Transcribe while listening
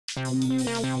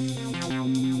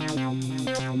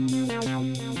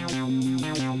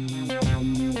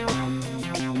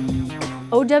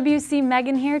OWC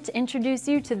Megan here to introduce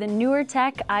you to the newer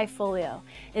tech iFolio.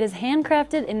 It is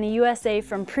handcrafted in the USA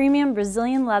from premium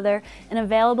Brazilian leather and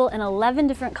available in 11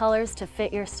 different colors to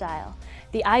fit your style.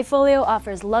 The iFolio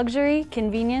offers luxury,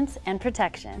 convenience, and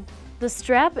protection. The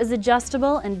strap is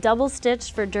adjustable and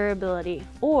double-stitched for durability,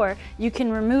 or you can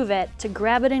remove it to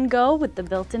grab it and go with the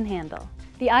built-in handle.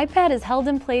 The iPad is held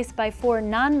in place by 4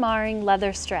 non-marring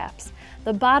leather straps.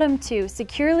 The bottom 2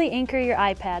 securely anchor your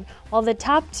iPad, while the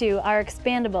top 2 are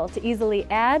expandable to easily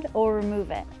add or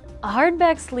remove it. A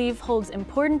hardback sleeve holds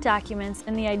important documents,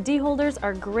 and the ID holders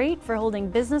are great for holding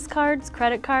business cards,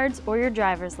 credit cards, or your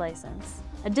driver's license.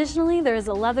 Additionally, there is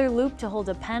a leather loop to hold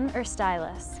a pen or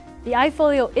stylus. The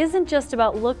iFolio isn't just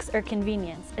about looks or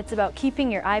convenience, it's about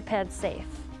keeping your iPad safe.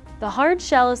 The hard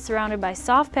shell is surrounded by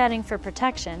soft padding for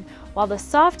protection, while the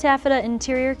soft taffeta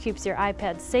interior keeps your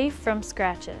iPad safe from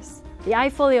scratches. The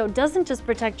iFolio doesn't just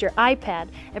protect your iPad,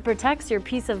 it protects your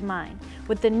peace of mind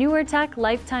with the newer tech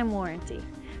lifetime warranty.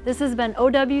 This has been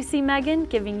OWC Megan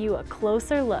giving you a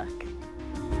closer look.